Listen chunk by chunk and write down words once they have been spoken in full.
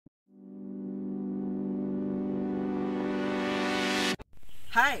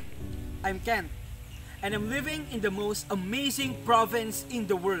Hi, I'm Kent, and I'm living in the most amazing province in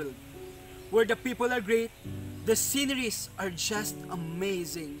the world, where the people are great, the sceneries are just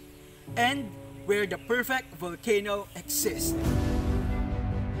amazing, and where the perfect volcano exists.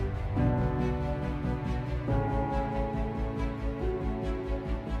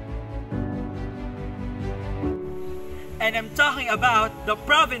 And I'm talking about the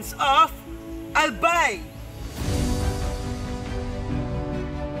province of Albay.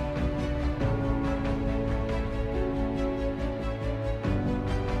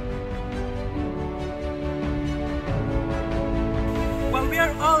 While we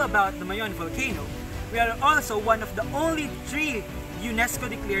are all about the Mayon volcano, we are also one of the only 3 UNESCO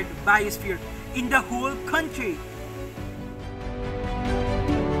declared biosphere in the whole country.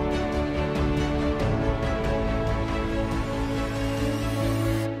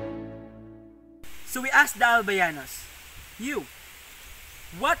 So we asked the Albayanos, you,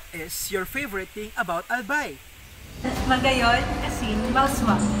 what is your favorite thing about Albay? Magayon, asin,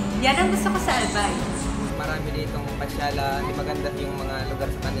 mauswang. Yan ang gusto ko sa Albay. Marami ditong pasyala, maganda yung mga lugar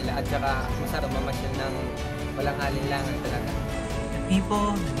sa kanila at saka masarap mamasyal ng walang alinlangan talaga. The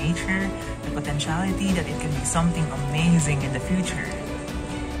people, the nature, the potentiality that it can be something amazing in the future.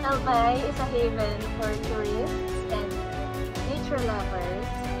 Albay is a haven for tourists and nature lovers.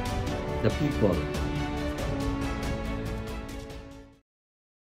 The people.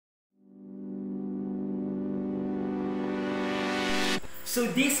 So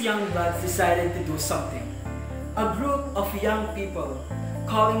these young bloods decided to do something. A group of young people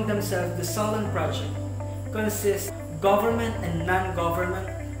calling themselves the Solon Project consists government and non-government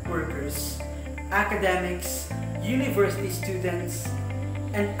workers, academics, university students,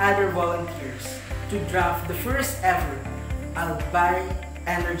 and other volunteers to draft the first ever Albay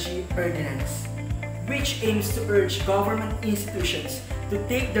Energy Ordinance, which aims to urge government institutions to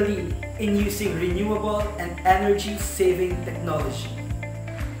take the lead in using renewable and energy-saving technology.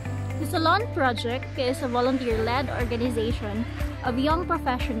 The Solon Project is a volunteer-led organization of young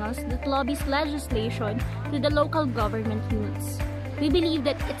professionals that lobbies legislation to the local government units. We believe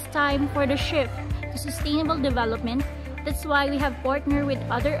that it's time for the shift to sustainable development. That's why we have partnered with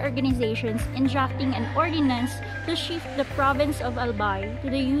other organizations in drafting an ordinance to shift the province of Albay to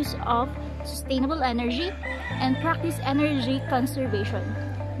the use of sustainable energy and practice energy conservation.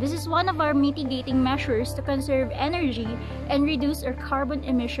 This is one of our mitigating measures to conserve energy and reduce our carbon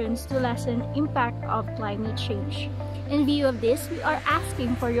emissions to lessen impact of climate change. In view of this, we are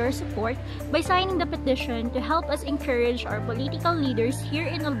asking for your support by signing the petition to help us encourage our political leaders here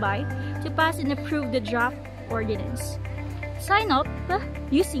in Albay to pass and approve the draft ordinance. Sign up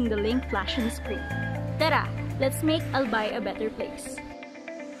using the link flashed on the screen. Tara, let's make Albay a better place.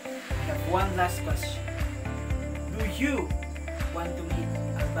 I have one last question. Do you want to make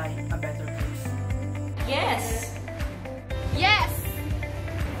Albay a better place? Yes! Yes!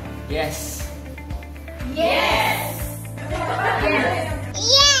 Yes! Yes!